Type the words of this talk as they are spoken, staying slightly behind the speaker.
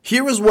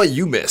Here is what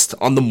you missed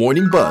on the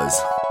Morning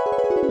Buzz.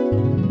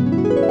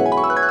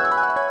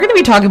 We're going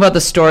to be talking about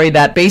the story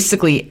that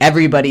basically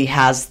everybody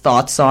has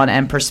thoughts on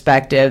and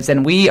perspectives,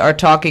 and we are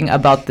talking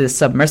about the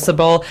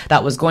submersible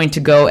that was going to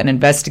go and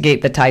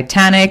investigate the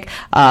Titanic.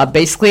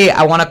 Basically,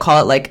 I want to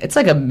call it it's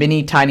like a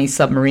mini tiny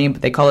submarine,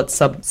 but they call it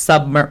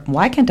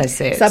why can't I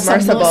say it?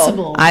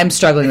 Submersible. I'm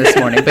struggling this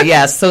morning, but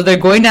yes, so they're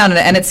going down,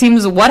 and it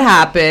seems what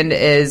happened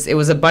is it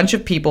was a bunch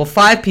of people,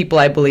 5 people,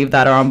 I believe,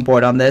 that are on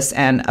board on this,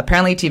 and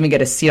apparently to even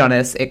get a seat on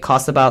this, it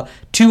costs about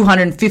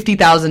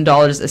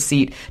 $250,000 a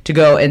seat to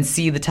go and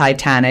see the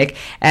Titanic.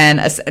 And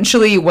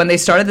essentially, when they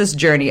started this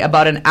journey,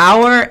 about an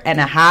hour and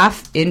a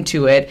half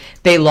into it,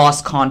 they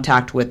lost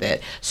contact with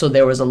it. So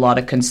there was a lot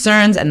of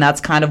concerns, and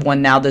that's kind of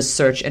when now this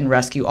search and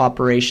rescue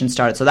operation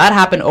started. So that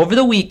happened over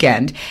the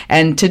weekend,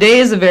 and today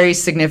is a very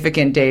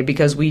significant day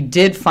because we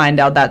did find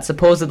out that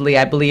supposedly,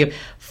 I believe,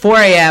 4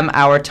 a.m.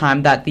 our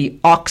time, that the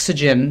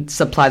oxygen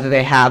supply that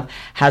they have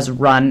has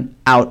run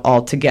out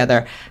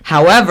altogether.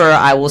 However,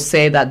 I will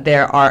say that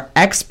there are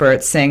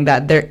experts saying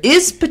that there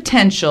is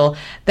potential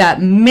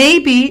that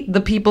maybe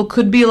the people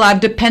could be alive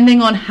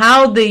depending on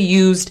how they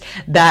used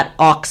that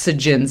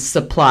oxygen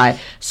supply.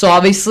 So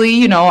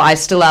obviously, I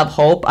still have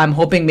hope. I'm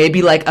hoping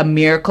maybe a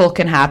miracle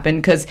can happen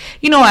because,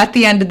 at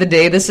the end of the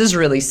day, this is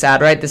really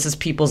sad, right? This is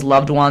people's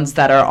loved ones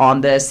that are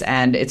on this,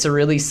 and it's a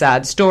really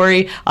sad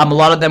story. A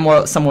lot of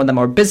them some of them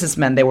were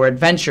businessmen. They were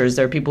adventurers.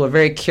 There are people who are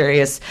very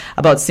curious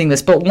about seeing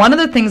this. But one of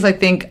the things I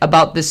think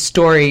about this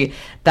story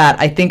that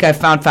I think I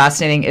found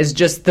fascinating is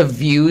just the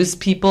views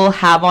people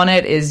have on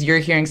it. Is you're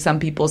hearing some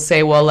people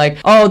say, well,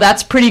 oh,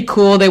 that's pretty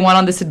cool. They went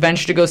on this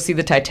adventure to go see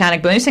the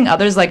Titanic. But then you're seeing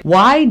others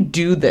why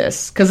do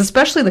this? Because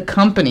especially the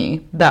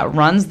company that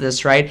runs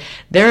this, right?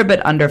 They're a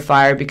bit under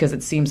fire because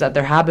it seems that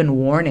there have been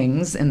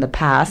warnings in the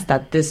past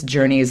that this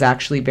journey is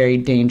actually very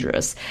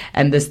dangerous.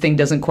 And this thing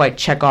doesn't quite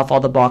check off all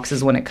the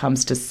boxes when it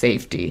comes to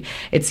safety.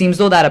 It seems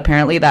though that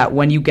apparently that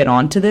when you get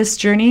onto this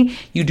journey,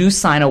 you do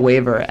sign a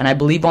waiver. And I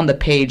believe on the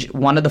page,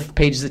 one of the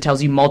pages, it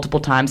tells you multiple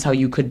times how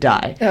you could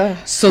die.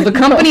 So the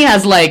company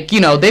has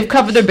they've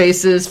covered their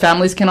bases.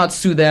 Families cannot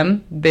sue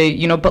them.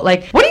 They, but how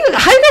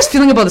are you guys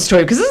feeling about the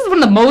story? Because this is one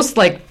of the most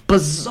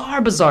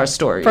bizarre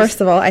stories.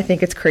 First of all, I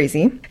think it's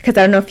crazy because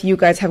I don't know if you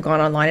guys have gone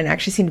online and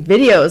actually seen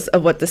videos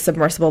of what the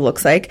submersible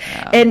looks like.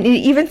 Yeah. And it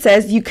even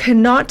says you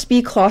cannot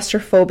be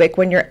claustrophobic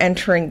when you're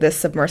entering this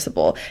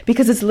submersible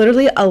because it's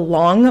literally a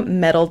long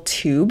metal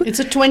tube. It's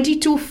a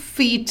 22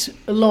 feet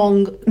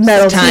long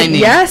metal tube.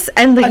 Yes,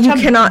 and you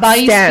cannot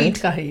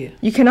stand.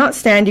 You cannot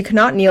stand, you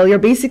cannot kneel. You're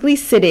basically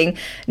sitting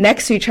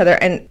next to each other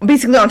and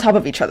basically on top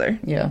of each other.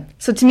 Yeah.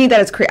 So to me, that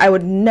is crazy. I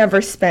would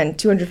never spend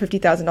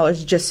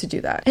 $250,000 just to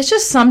do that. It's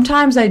just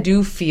sometimes I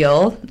do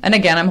feel, and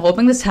again, I'm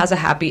hoping this has a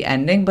happy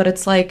ending, but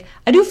it's I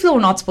do feel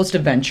we're not supposed to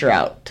venture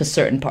out to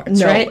certain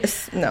parts, right?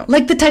 No.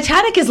 The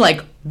Titanic is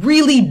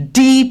really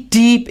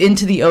deep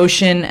into the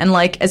ocean, and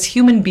as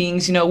human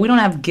beings, we don't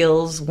have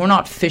gills, we're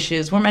not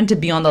fishes, we're meant to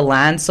be on the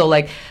land. So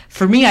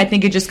for me, I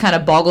think it just kind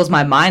of boggles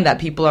my mind that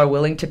people are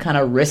willing to kind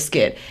of risk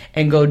it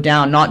and go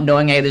down not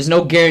knowing, hey, there's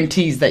no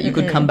guarantees that you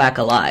could come back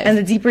alive. And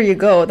the deeper you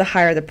go, the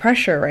higher the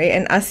pressure, right?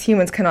 And us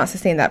humans cannot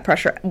sustain that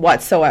pressure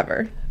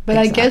whatsoever. But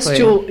exactly. I guess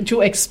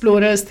जो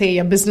explorers थे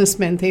या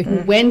businessmen थे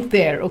who went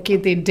there, okay,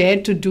 they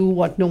dared to do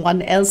what no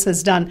one else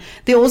has done.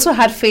 They also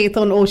had faith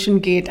on Ocean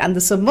Gate and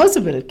the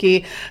submersible,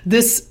 okay,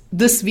 this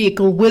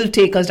vehicle will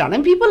take us down.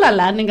 And people are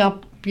landing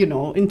up,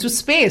 into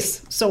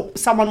space. So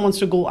someone wants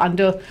to go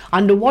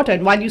underwater.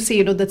 And while you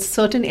say, that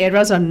certain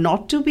areas are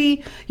not to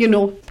be,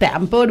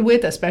 tampered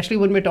with, especially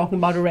when we're talking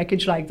about a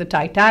wreckage like the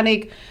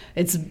Titanic,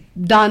 it's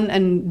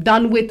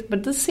done with. But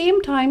at the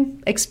same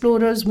time,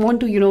 explorers want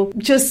to,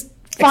 just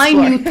find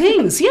new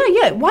things.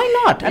 Yeah.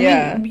 Why not? I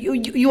mean,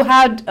 you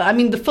had,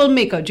 the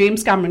filmmaker,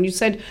 James Cameron, you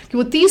said, he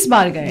was 30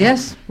 baar gaye.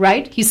 Yes.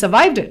 Right? He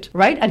survived it,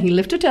 right? And he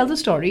lived to tell the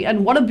story.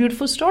 And what a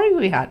beautiful story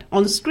we had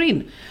on the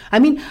screen. I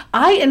mean,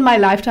 I, in my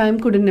lifetime,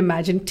 couldn't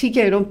imagine,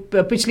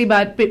 pichli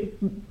baar,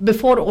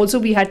 before also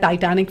we had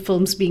Titanic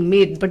films being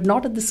made, but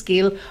not at the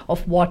scale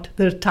of what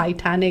the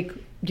Titanic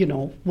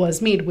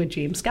was made with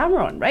James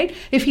Cameron, right?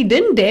 If he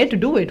didn't dare to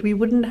do it, we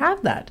wouldn't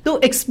have that. So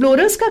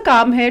explorers ka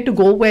kaam hai to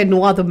go where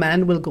no other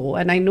man will go.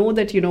 And I know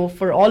that,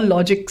 for all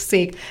logic's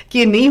sake, कि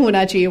ये नहीं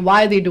होना चाहिए,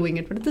 why are they doing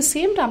it? But at the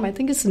same time, I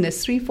think it's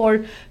necessary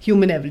for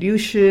human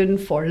evolution,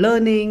 for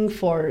learning,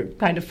 for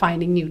kind of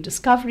finding new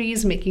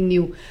discoveries, making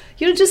new,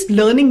 just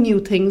learning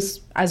new things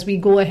as we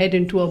go ahead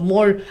into a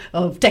more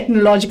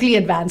technologically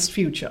advanced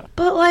future.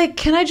 But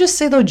can I just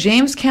say though,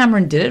 James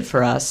Cameron did it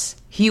for us.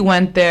 He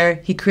went there,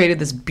 he created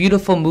this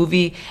beautiful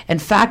movie. In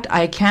fact,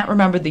 I can't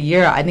remember the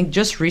year. I think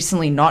just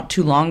recently, not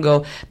too long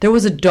ago, there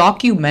was a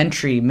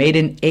documentary made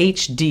in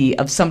HD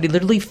of somebody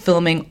literally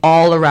filming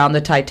all around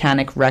the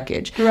Titanic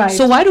wreckage. Right.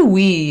 So why do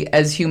we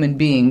as human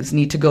beings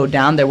need to go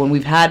down there when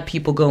we've had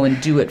people go and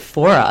do it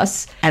for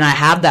us? And I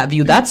have that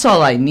view. That's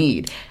all I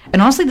need.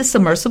 And honestly, the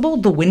submersible,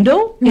 the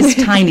window is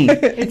tiny.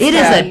 It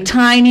is a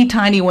tiny,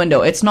 tiny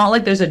window. It's not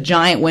like there's a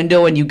giant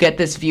window and you get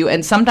this view.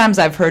 And sometimes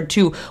I've heard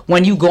too,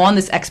 when you go on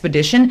this expedition,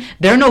 condition,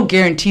 there are no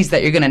guarantees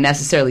that you're going to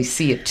necessarily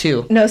see it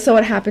too. No, so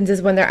what happens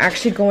is when they're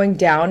actually going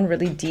down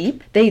really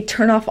deep, they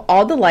turn off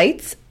all the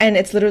lights, and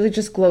it's literally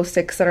just glow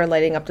sticks that are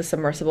lighting up the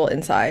submersible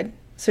inside.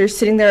 So you're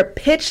sitting there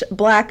pitch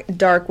black,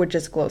 dark with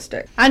just glow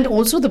stick. And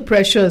also the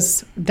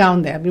pressures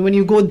down there. I mean, when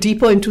you go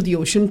deeper into the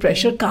ocean,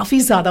 pressure काफी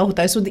ज़्यादा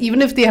होता है. So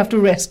even if they have to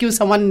rescue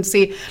someone and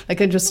say,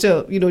 like,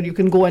 you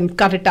can go and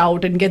cut it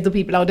out and get the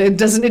people out. It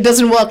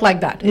doesn't work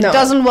like that. It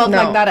doesn't work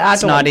like that at all.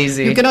 It's not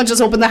easy. You cannot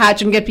just open the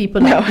hatch and get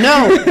people out.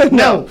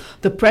 No.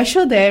 The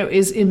pressure there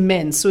is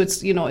immense. So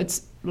it's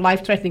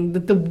life-threatening.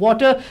 The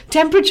water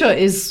temperature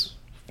is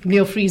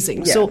near freezing.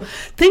 Yeah. So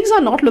things are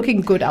not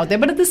looking good out there.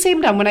 But at the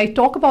same time, when I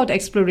talk about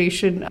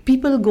exploration,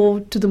 people go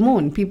to the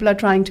moon. People are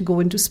trying to go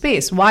into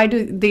space. Why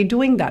do they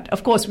doing that?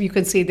 Of course, you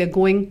can say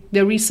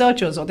they're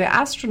researchers or they're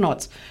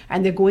astronauts,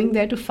 and they're going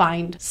there to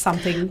find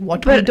something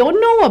we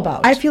don't know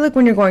about. I feel like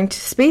when you're going to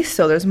space,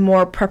 though, there's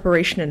more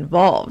preparation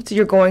involved.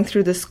 You're going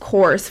through this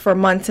course for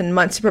months and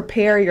months to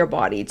prepare your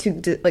body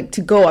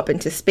to go up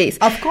into space.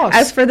 Of course.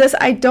 As for this,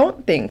 I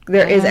don't think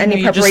there is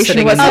any you're just preparation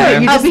sitting in whatsoever.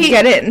 there. You just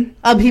get in.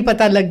 Abhi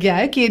pata lag gaya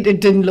hai ki it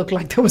didn't look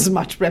like there was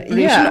much preparation,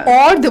 Yeah.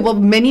 or there were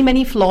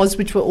many flaws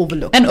which were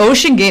overlooked. And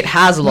Ocean Gate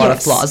has a lot of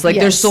Yes, flaws. Like,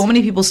 yes. there's so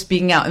many people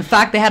speaking out. In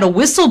fact, they had a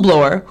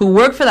whistleblower who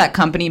worked for that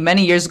company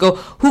many years ago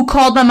who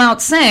called them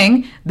out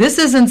saying, this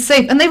isn't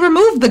safe. And they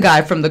removed the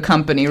guy from the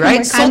company,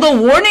 right? So the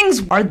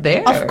warnings are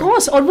there. Of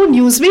course, और वो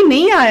news में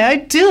नहीं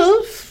आया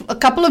till a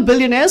couple of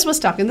billionaires were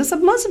stuck in the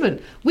submersible.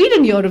 We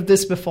didn't hear of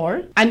this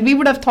before, and we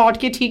would have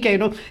thought कि ठीक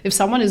है, if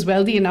someone is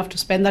wealthy enough to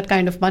spend that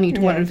kind of money,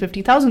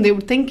 250,000, they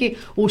would think कि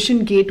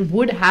Ocean Gate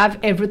would have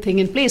everything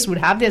in place, would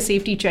have their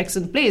safety checks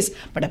in place,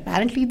 but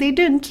apparently they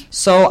didn't.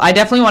 So I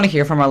definitely want to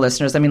hear from our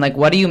listeners. I mean, like,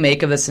 what do you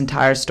make of this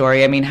entire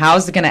story? I mean,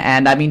 how's it going to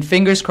end? I mean,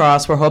 fingers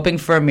crossed. We're hoping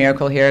for a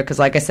miracle here because,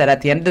 like I said,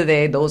 at the end of the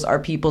day, those are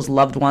people's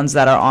loved ones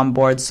that are on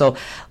board. So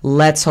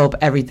let's hope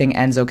everything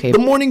ends okay. The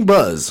Morning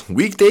Buzz,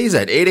 weekdays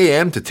at 8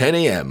 a.m. to 10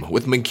 a.m.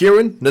 with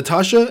Mankiran,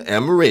 Natasha,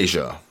 and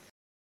Malaysia.